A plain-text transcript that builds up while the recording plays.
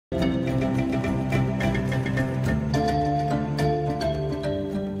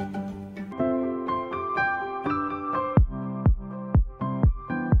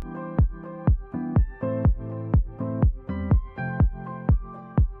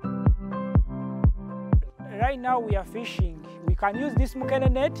right now we are fishing. We can use this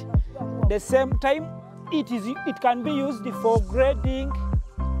mukene net. The same time, it can be used for grading.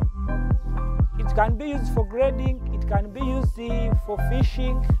 It can be used for grading. It can be used for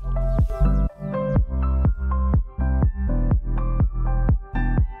fishing.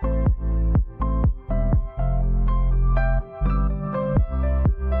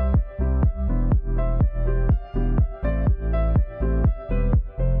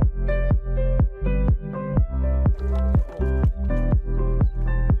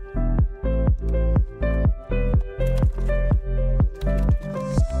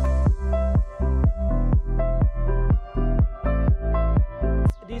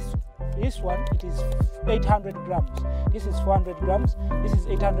 This one, it is 800 grams. This is 400 grams. This is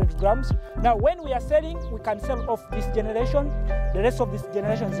 800 grams. Now, when we are selling, we can sell off this generation. The rest of this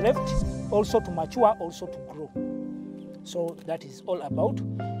generation is left also to mature, also to grow. So that is all about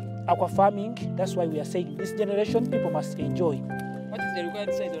aqua farming. That's why we are saying this generation, people must enjoy. What is the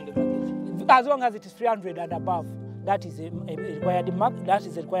required size on the package? As long as it is 300 and above, that is a required mark, that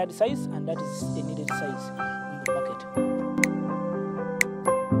is the required size, and that is the needed size in the bucket.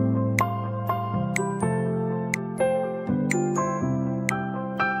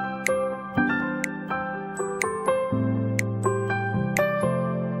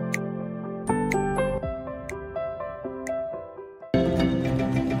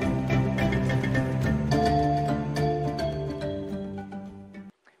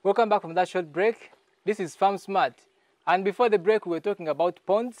 Welcome back from that short break. This is Farm Smart. And before the break, we were talking about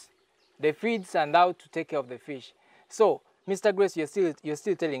ponds, the feeds, and how to take care of the fish. So, Mr. Grace, you're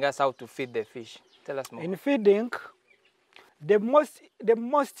still telling us how to feed the fish. Tell us more. In feeding, the most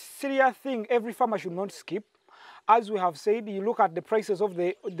serious thing every farmer should not skip, as we have said, you look at the prices of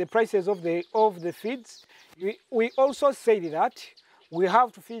the feeds. We also said that we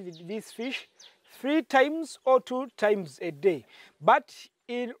have to feed these fish 3 times or 2 times a day. But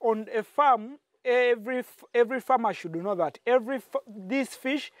on a farm, every farmer should know that these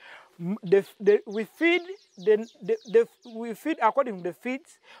fish, we feed according to the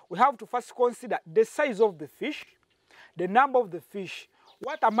feeds. We have to first consider the size of the fish, the number of the fish.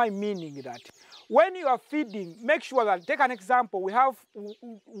 What am I meaning that? When you are feeding, make sure that, take an example, we have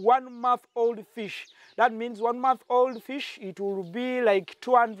 1-month-old fish. That means 1-month-old fish, it will be like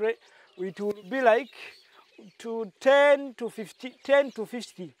 200, it will be like 10 to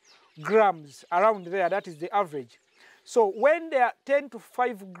 50 grams around there. That is the average. So when they are 10 to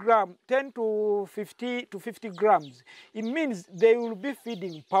 50 grams, it means they will be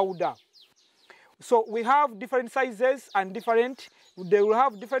feeding powder. So we have different sizes and they will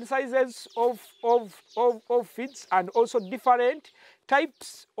have different sizes of feeds, and also different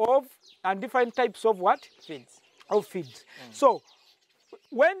types of what? Feeds. Of feeds. So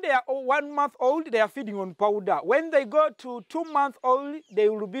when they are 1 month old, they are feeding on powder. When they go to 2 months old, they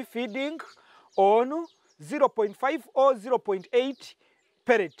will be feeding on 0.5 or 0.8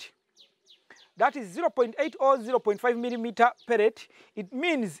 pellet. That is 0.8 or 0.5 millimeter pellet. It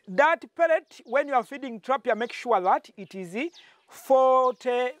means that pellet, when you are feeding tilapia, make sure that it is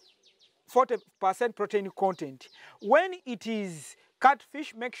 40% protein content. When it is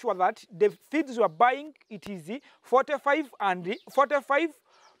catfish, make sure that the feeds you are buying, it is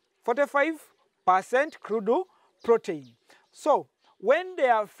 45% crude protein. So when they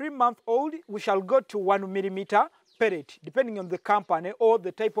are 3 months old, we shall go to 1 millimeter pellet, depending on the company or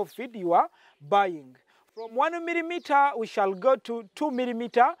the type of feed you are buying. From 1 millimeter, we shall go to 2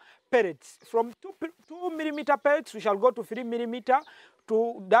 millimeter pellets. From 2 millimeter pellets, we shall go to 3 millimeter.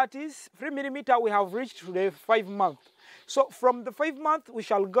 That is 3 millimeter, we have reached to the 5 month. So from the 5 month, we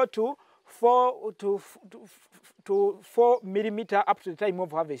shall go to 4 millimeter up to the time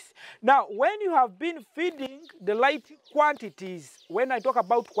of harvest. Now, when you have been feeding the light quantities, when I talk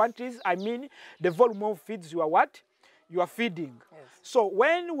about quantities, I mean the volume of feeds you are what? You are feeding. Yes. So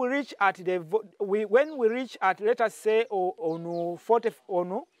when we reach at let us say on 40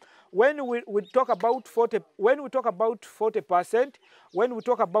 when we talk about 40%,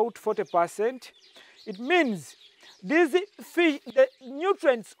 it means these fish, the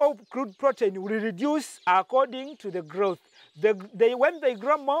nutrients of crude protein will reduce according to the growth. When they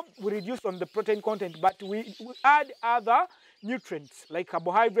grow more, we reduce on the protein content, but we add other nutrients like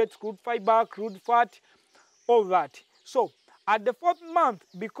carbohydrates, crude fiber, crude fat, all that. So at the 4th month,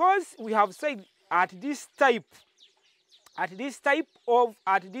 because we have said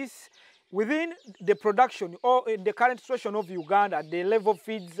within the production or in the current situation of Uganda, the level of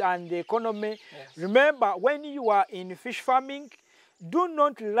feeds and the economy. Yes. Remember, when you are in fish farming, do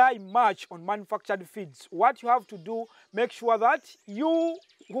not rely much on manufactured feeds. What you have to do, make sure that you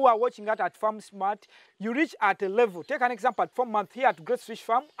who are watching that at Farm Smart, you reach at a level. Take an example at 4 months here at Grace Fish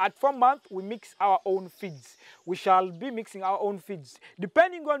Farm. At 4 months, we mix our own feeds. We shall be mixing our own feeds,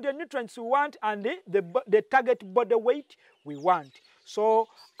 depending on the nutrients we want and the target body weight we want. So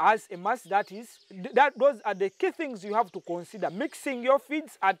as a must, those are the key things you have to consider. Mixing your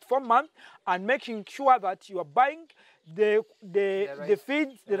feeds at 4 months and making sure that you are buying the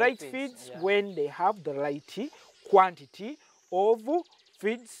right feeds yeah. when they have the right quantity of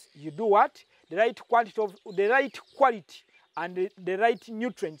feeds. You do what? The right quality and the right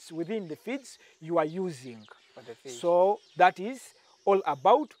nutrients within the feeds you are using. For the fish. So that is all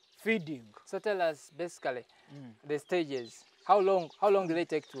about feeding. So tell us basically the stages. How long do they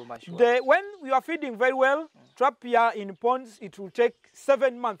take to mature? When you are feeding very well, trapia in ponds, it will take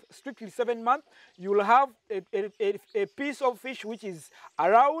 7 months, strictly 7 months. You will have a piece of fish which is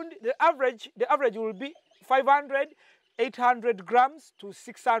around the average will be 500, 800 grams to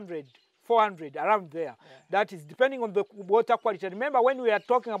 600, 400, around there. Yeah. That is depending on the water quality. Remember when we are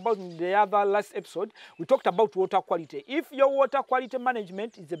talking about in the other last episode, we talked about water quality. If your water quality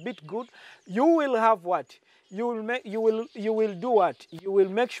management is a bit good, you will have what? You will do what? You will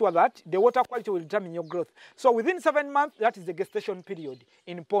make sure that the water quality will determine your growth. So within 7 months, that is the gestation period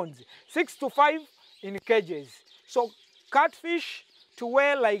in ponds. 6 to 5 in cages. So catfish to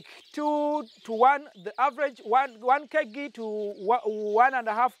weigh like 2 to 1, the average 1 kg to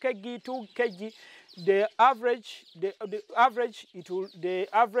 1.5 kg, 2 kg. The average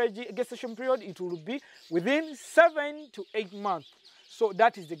gestation period, it will be within 7 to 8 months. So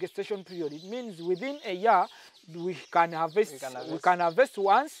that is the gestation period. It means within a year we can harvest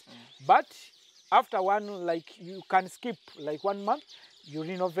once, but after one, like you can skip like 1 month, you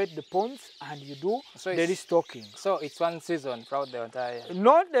renovate the ponds and you do the restocking. So it's one season throughout the entire year?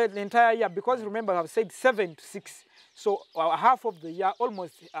 Not the entire year, because remember I've said 7 to 6. So half of the year,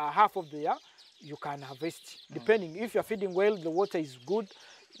 almost half of the year, you can harvest, depending. If you're feeding well, the water is good,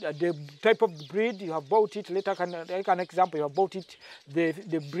 the type of breed you have bought it. Later, like an example, you have bought it,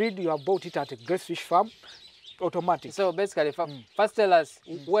 the breed you have bought it at a Grace Fish Farm, automatic. So basically, first tell us,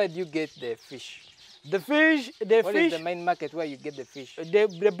 where do you get the fish? What is the main market where you get the fish?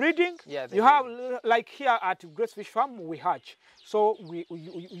 The breeding, yeah, have, like here at Grace Fish Farm, we hatch. So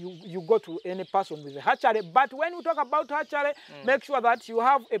you go to any person with a hatchery. But when we talk about hatchery, make sure that you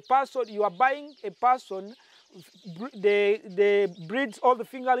have a person, you are buying a person, the breeds, all the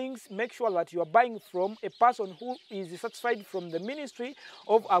fingerlings. Make sure that you are buying from a person who is certified from the Ministry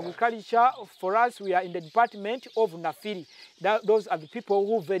of Agriculture. For us, we are in the department of NAFIRI. Those are the people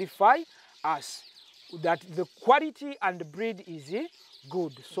who verify us that the quality and the breed is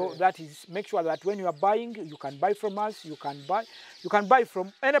good. So that is, make sure that when you are buying, you can buy from us, you can buy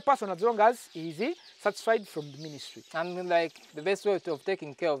from any person as long as he is certified from the ministry. And like the best way of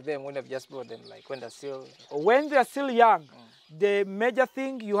taking care of them when you've just brought them, like when they're still young, the major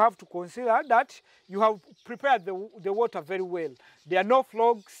thing you have to consider that you have prepared the water very well. There are no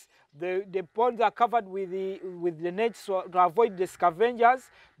frogs. The ponds are covered with the nets so to avoid the scavengers,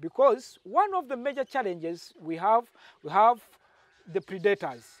 because one of the major challenges we have the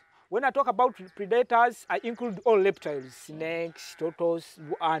predators. When I talk about predators, I include all reptiles, snakes, turtles,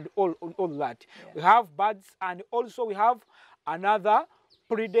 and all that. Yeah. We have birds, and also we have another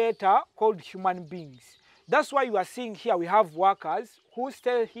predator called human beings. That's why you are seeing here we have workers who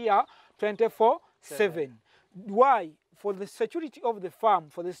stay here 24/7. Why? For the security of the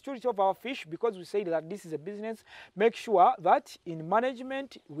farm, for the security of our fish, because we say that this is a business. Make sure that in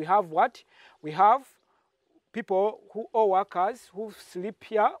management we have what? We have people who are workers who sleep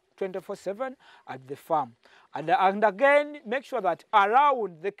here 24/7 at the farm. And again, make sure that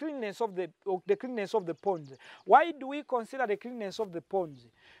around the cleanness of the ponds. Why do we consider the cleanness of the ponds?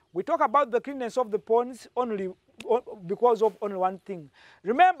 We talk about the cleanness of the ponds only because of only one thing.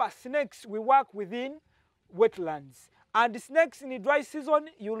 Remember, snakes, we work within wetlands. And the snakes in the dry season,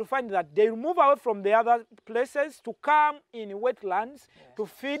 you will find that they move away from the other places to come in wetlands to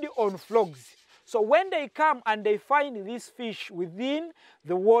feed on frogs. So when they come and they find these fish within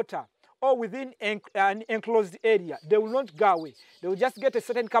the water or within an enclosed area, they will not go away. They will just get a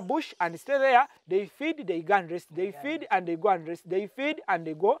certain caboose and stay there. They feed, they go and rest. They feed and they go and rest. They feed and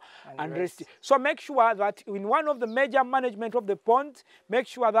they go and rest. So make sure that in one of the major management of the ponds, make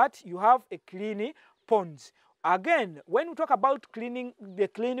sure that you have a clean ponds. Again, when we talk about cleaning the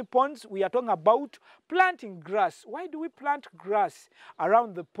clean ponds, we are talking about planting grass. Why do we plant grass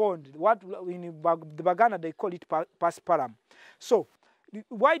around the pond? What in the Bagana they call it pasparam. So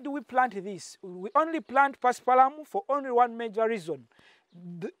why do we plant this? We only plant pasparam for only one major reason.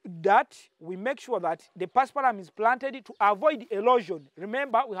 that we make sure that the pasparum is planted to avoid erosion.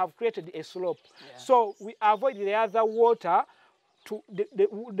 Remember, we have created a slope. Yeah. So we avoid the other water,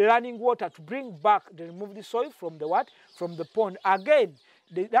 the running water, to bring back the removed soil from the what? From the pond. Again,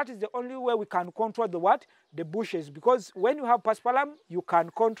 that is the only way we can control the what? The bushes. Because when you have pasparum, you can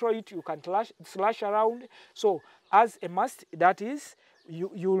control it, you can slash around. So as a must, that is, you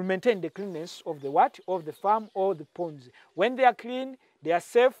will maintain the cleanness of the what? Of the farm or the ponds. When they are clean, they are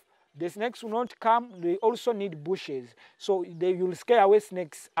safe, the snakes will not come. They also need bushes. So you will scare away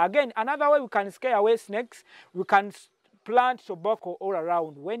snakes. Again, another way we can scare away snakes, we can plant tobacco all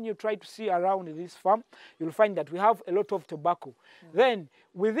around. When you try to see around this farm, you'll find that we have a lot of tobacco. Then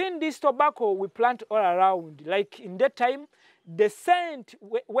within this tobacco, we plant all around. Like in that time, the scent,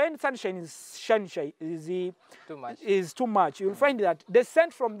 when sunshine is too much, you'll find that the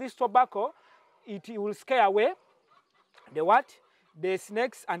scent from this tobacco, it will scare away the what? The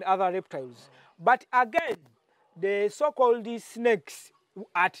snakes and other reptiles. But again, the so-called snakes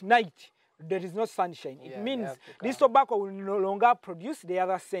at night, there is no sunshine. It means this tobacco will no longer produce the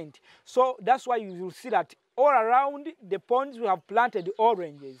other scent. So that's why you will see that all around the ponds we have planted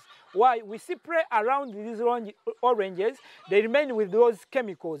oranges. Why? We spray around these oranges, they remain with those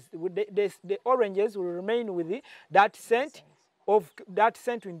chemicals. The oranges will remain with that scent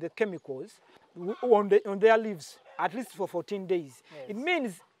in the chemicals on their leaves, at least for 14 days. Yes. It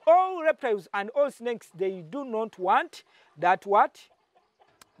means all reptiles and all snakes, they do not want that what?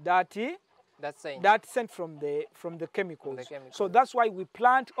 That scent from the chemicals. So that's why we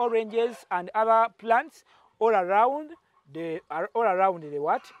plant oranges and other plants all around the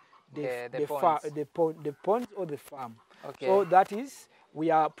what? The ponds or the farm. Okay. So that is, we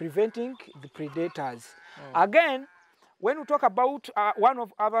are preventing the predators. Again, when we talk about one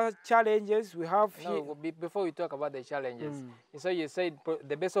of other challenges we have here. Before we talk about the challenges, so you said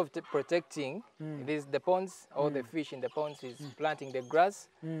the best of protecting the ponds or the fish in the ponds is planting the grass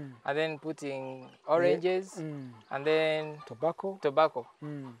and then putting oranges and then tobacco.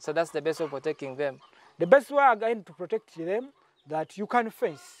 So that's the best of protecting them. The best way again to protect them, that you can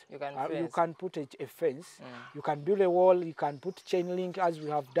fence. You can put a fence. You can build a wall. You can put chain link, as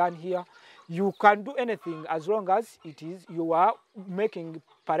we have done here. You can do anything as long as you are making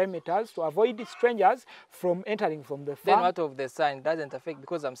parameters to avoid strangers from entering from the farm. Then what of the sun? Doesn't affect,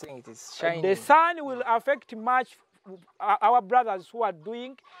 because I'm saying it is shining. The sun will affect much our brothers who are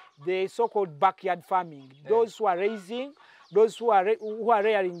doing the so-called backyard farming. Those who are raising, those who are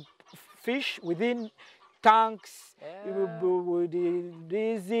rearing fish within tanks,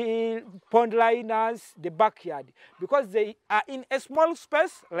 these pond liners, the backyard, because they are in a small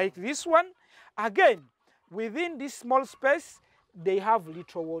space like this one. Again, within this small space, they have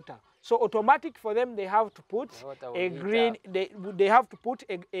little water. So automatic for them, they have to put they have to put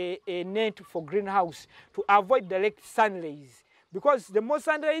a net for greenhouse to avoid direct sun rays. Because the more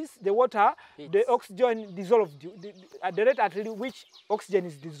sun rays, the water, the oxygen dissolved. The rate at which oxygen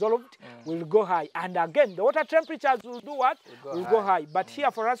is dissolved will go high. And again, the water temperatures will do what? Will go high. But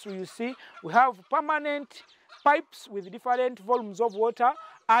here for us, you see, we have permanent pipes with different volumes of water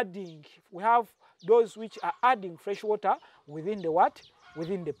adding. We have those which are adding fresh water within the what?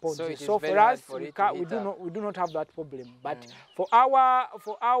 Within the pond. So for us, we do not have that problem. But for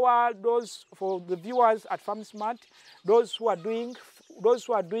the viewers at Farm Smart, those who are doing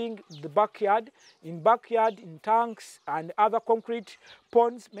the backyard, in tanks and other concrete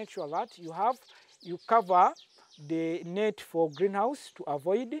ponds, make sure that you cover the net for greenhouse to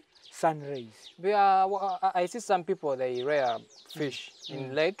avoid sun rays. I see some people, they rear fish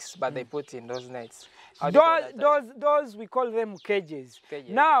in lakes, but they put in those nets. Those we call them cages.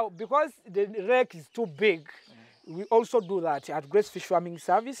 Now, because the lake is too big, we also do that at Grace Fish Farming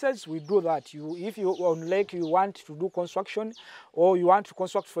Services. We do that. If you on lake, you want to do construction, or you want to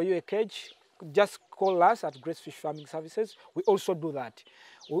construct for you a cage, just call us at Grace Fish Farming Services. We also do that.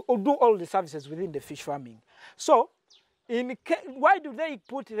 We do all the services within the fish farming. So, why do they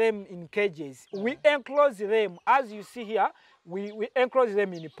put them in cages? We enclose them, as you see here. We enclose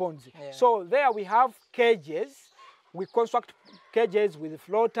them in ponds. So there we have cages. We construct cages with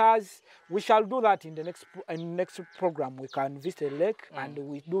floaters. We shall do that in the next program. We can visit a lake and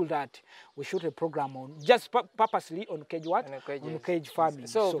we do that. We shoot a program on just purposely on cage on cage farming.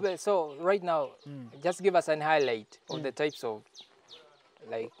 So right now, just give us an highlight of the types of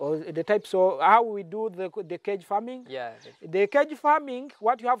how we do the cage farming. The cage farming,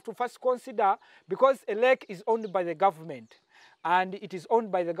 what you have to first consider, because a lake is owned by the government, and it is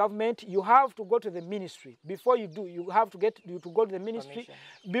owned by the government, you have to go to the ministry. Before you do, you have to go to the ministry.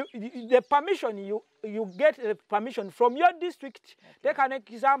 The permission, you get the permission from your district. Okay. Take an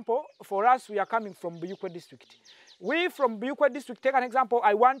example. For us, we are coming from Buyukwe district. We from Buyukwe district, take an example,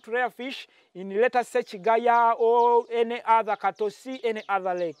 I want to rear fish in, let us say, Chigaya or any other Katosi, any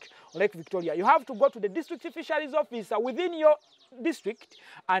other lake, Lake Victoria. You have to go to the district fisheries officer within your district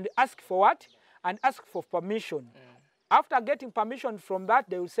and ask for what? And ask for permission. After getting permission from that,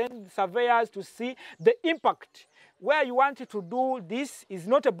 they will send surveyors to see the impact. Where you want to do this is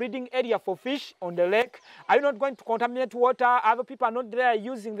not a breeding area for fish on the lake. Are you not going to contaminate water? Other people are not there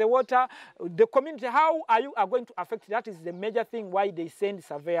using the water. The community, how are you going to affect? That is the major thing why they send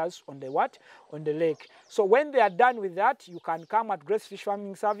surveyors on the what? On the lake. So when they are done with that, you can come at Grace Fish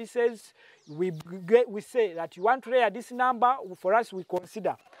Farming Services. We say that you want to rear this number. For us, we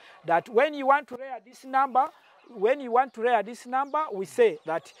consider that when you want to rear this number, we say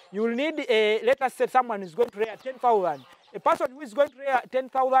that you will need let us say someone is going to rear 10,000. A person who is going to rear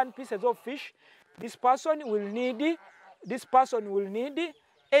 10,000 pieces of fish, this person will need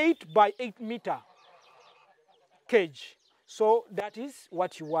 8 by 8 meter cage. So that is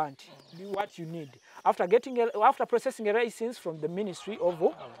what you want, what you need. After processing a license from the Ministry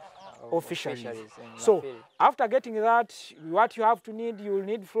of Fisheries. So after getting that, what you have to need, you will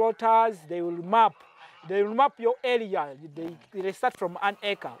need floaters. They will map your area. They start from 1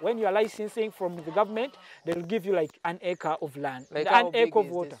 acre. When you are licensing from the government, they will give you like 1 acre of land, like 1 acre of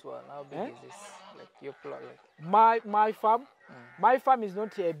water. This one? How big is this? Like your plot? Like... My farm is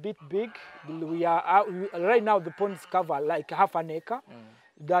not a bit big. We are right now the ponds cover like half an acre.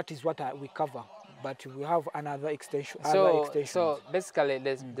 That is what we cover. But we have another extension. So basically,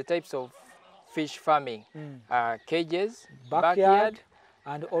 there's the types of fish farming: cages, backyard.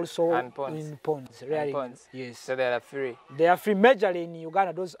 And also ponds. In ponds, rearing. Ponds. Yes. So they are free. They are free. Majorly in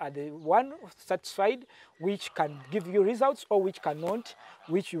Uganda, those are the one satisfied, which can give you results, or which cannot,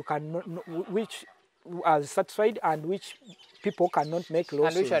 which are satisfied, and which people cannot make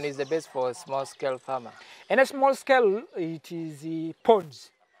losses. And which one is the best for a small scale farmer? In a small scale, it is ponds.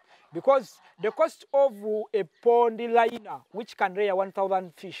 Because the cost of a pond liner, which can rear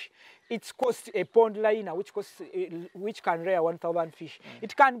 1,000 fish, it's cost a pond liner, which can rear 1,000 fish.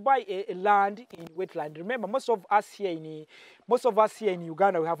 It can buy a land in wetland. Remember, most of us here in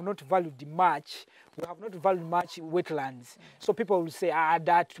Uganda, we have not valued much. We have not valued much wetlands. So people will say,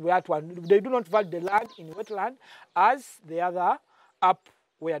 that one. They do not value the land in wetland as the other up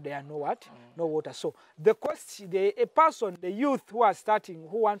where there are no water. So the cost, the youth who are starting,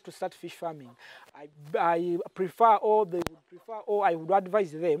 who want to start fish farming, I would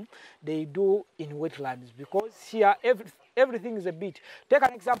advise them, they do in wetlands, because here everything is a bit. Take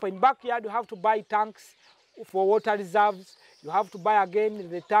an example, in backyard you have to buy tanks for water reserves. You have to buy again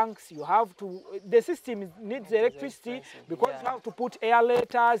the tanks. The system needs electricity, because you have to put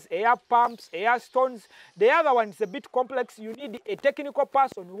aerators, air pumps, air stones. The other one is a bit complex. You need a technical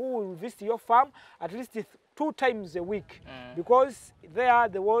person who will visit your farm at least 2 times a week, because there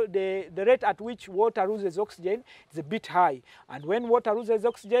the rate at which water loses oxygen is a bit high. And when water loses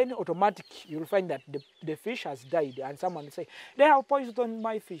oxygen, automatic, you'll find that the fish has died, and someone will say, they have poisoned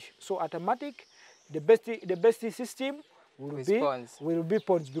my fish. So automatic, the best system will be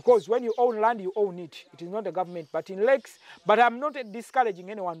ponds, because when you own land, you own it. It is not the government. But in lakes, but I'm not discouraging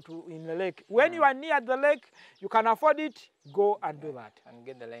anyone to in the lake. When you are near the lake, you can afford it, go and do that. And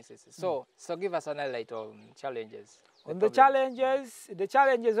get the licenses. So give us an highlight on challenges. On the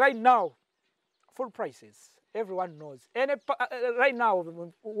challenges right now, full prices. Everyone knows. Right now,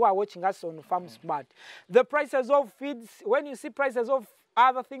 who are watching us on Farm Smart, the prices of feeds, when you see prices of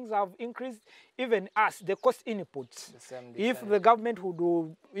other things have increased, even us, the cost inputs. If the government would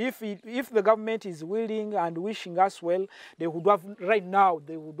do, if the government is willing and wishing us well, they would have, right now,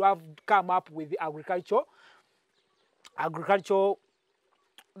 they would have come up with the agricultural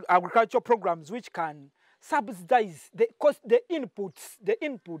programs which can subsidize the cost, the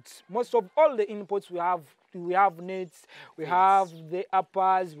inputs. Most of all the inputs we have nets, we have the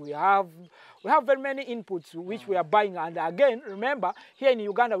uppers, we have very many inputs which we are buying. And again, remember, here in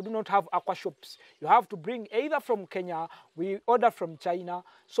Uganda we do not have aqua shops. You have to bring either from Kenya, we order from China.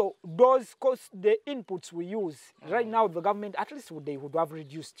 So those costs, the inputs we use right now, the government at least they would have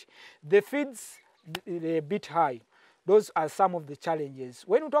reduced. The feeds, they're a bit high. Those are some of the challenges.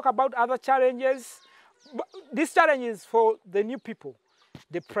 When we talk about other challenges, this challenge is for the new people.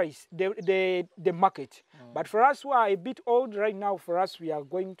 the price, the market. But for us who are a bit old right now, for us we are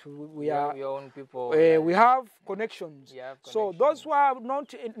going to Your own people. we have connections. So those who are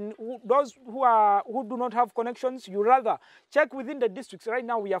not those who do not have connections, you rather check within the districts. Right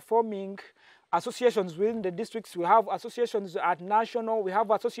now we are forming associations within the districts. We have associations at national. We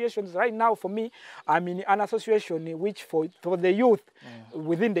have associations right now. For me, I'm in an association which for the youth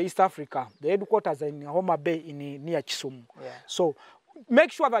within the East Africa. The headquarters are in Homa Bay near Kisumu. So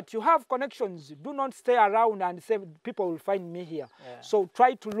make sure that you have connections. Do not stay around and say people will find me here. So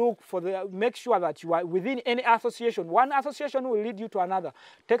try to look for make sure that you are within any association. One association will lead you to another.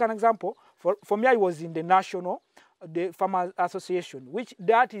 Take an example. For me, I was in the national, the Farmers Association, which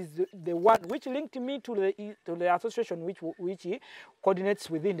that is the one which linked me to the association which coordinates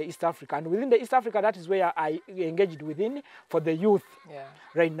within the East Africa. And within the East Africa, that is where I engaged within for the youth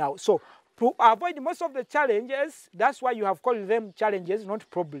right now. So to avoid most of the challenges, that's why you have called them challenges, not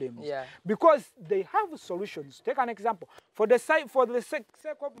problems. Because they have solutions. Take an example. For the sake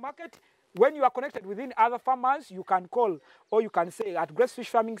of market, when you are connected within other farmers, you can call or you can say at Grace Fish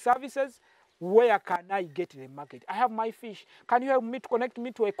Farming Services, where can I get the market? I have my fish. Can you help me to connect me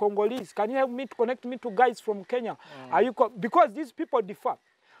to a Congolese? Can you help me to connect me to guys from Kenya? Because these people differ.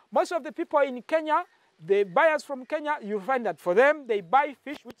 Most of the people in Kenya, the buyers from Kenya, you find that for them, they buy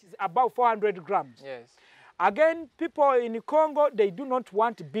fish which is about 400 grams. Again, people in Congo, they do not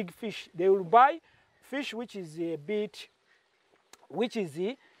want big fish. They will buy fish which is a bit, which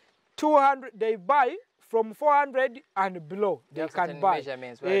is 200, they buy from 400 and below, they can buy.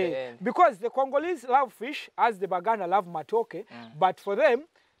 Because the Congolese love fish, as the Baganda love matoke, but for them,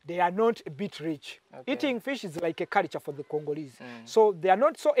 they are not a bit rich. Eating fish is like a culture for the Congolese. So they are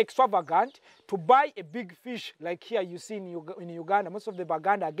not so extravagant to buy a big fish like here you see in Uganda. Most of the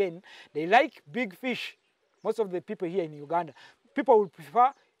Baganda, again, they like big fish. Most of the people here in Uganda. People will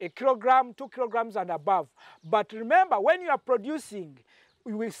prefer 1 kilogram, 2 kilograms and above. But remember, when you are producing,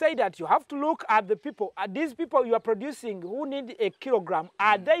 we will say that you have to look at the people. Are these people you are producing who need 1 kilogram,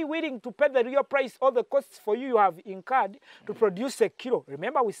 are they willing to pay the real price or the costs for you have incurred to produce 1 kilo?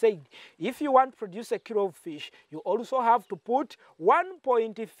 Remember we said, if you want to produce 1 kilo of fish, you also have to put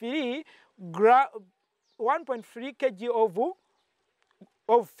 1.3 kg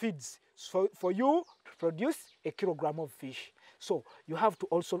of feeds for you to produce 1 kilogram of fish. So you have to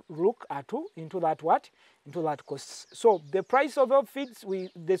also look into that cost. So the price of the feeds,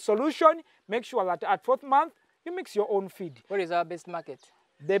 the solution, make sure that at 4th month you mix your own feed. What is our best market?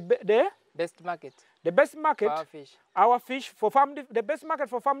 The best market. The best market for our fish. Our fish for farmed, the best market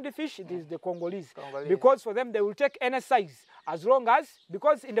for farmed fish it is the Congolese. Because for them they will take any size as long as,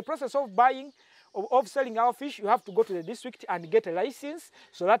 because in the process of buying of selling our fish, you have to go to the district and get a license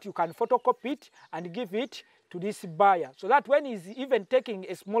so that you can photocopy it and give it to this buyer, so that when he's even taking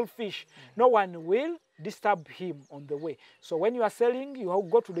a small fish, no one will disturb him on the way. So when you are selling, you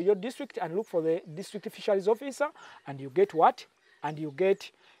go to your district and look for the district fisheries officer, and you get what? And you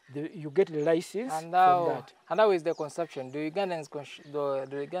get the license from that. And how is the consumption? Do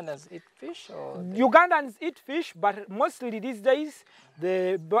Ugandans eat fish? Or Ugandans eat fish, but mostly these days,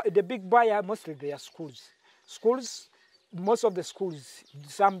 the big buyer, mostly they are schools. Most of the schools,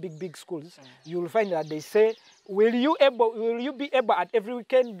 some big schools, you will find that they say, will you be able at every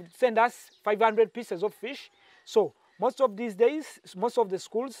weekend send us 500 pieces of fish? So most of these days, most of the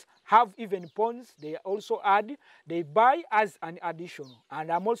schools have even ponds. They also add, they buy as an addition.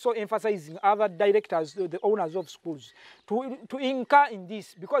 And I'm also emphasizing other directors, the owners of schools, to incur in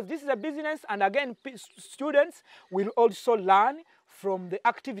this, because this is a business, and again, students will also learn from the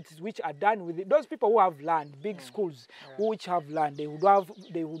activities which are done with it. Those people who have land, big schools which have land, they would have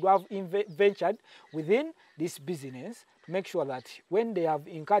ventured within this business to make sure that when they have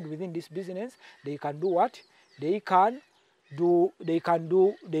incurred within this business, they can do what? They can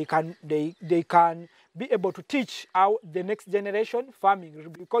be able to teach the next generation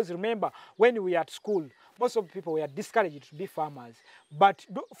farming. Because remember, when we are at school, most of the people were discouraged to be farmers. But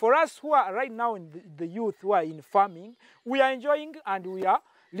for us who are right now in the youth who are in farming, we are enjoying and we are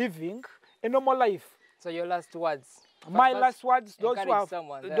living a normal life. So your last words? My last words, those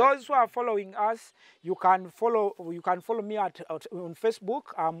who are following us, you can follow me on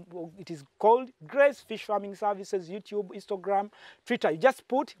Facebook. It is called Grace Fish Farming Services, YouTube, Instagram, Twitter. You just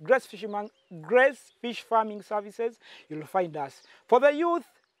put Grace Fish Farming Services, you'll find us. For the youth,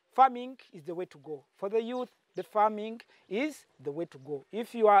 farming is the way to go. For the youth, the farming is the way to go.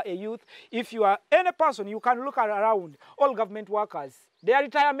 If you are a youth, if you are any person, you can look around. All government workers, their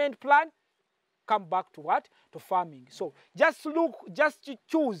retirement plan come back to what? To farming. So just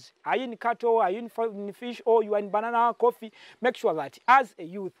choose, are you in cattle, are you in fish, or you are in banana, coffee. Make sure that as a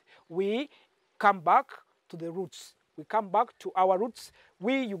youth, we come back to the roots. We come back to our roots.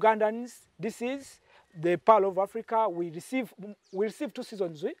 We Ugandans, this is the Pearl of Africa. We receive 2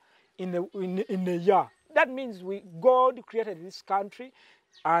 seasons in a year. That means God created this country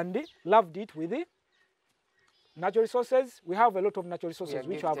and loved it with it. Natural resources, we have a lot of natural resources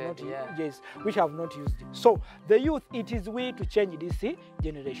which have not used. So the youth, it is we to change this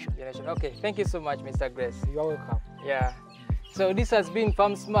generation. Okay, thank you so much, Mr. Grace. You are welcome. Yeah. So this has been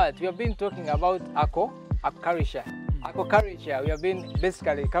Farm Smart. We have been talking about aquaculture. Aquaculture, we have been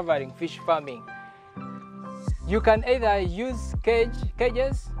basically covering fish farming. You can either use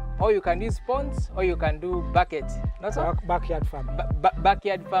cages, or you can use ponds, or you can do buckets. Not so? Backyard farming.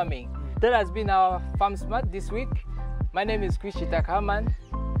 Backyard farming. That has been our Farm Smart this week. My name is Chris Chitakaman.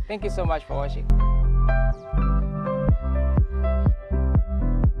 Thank you so much for watching.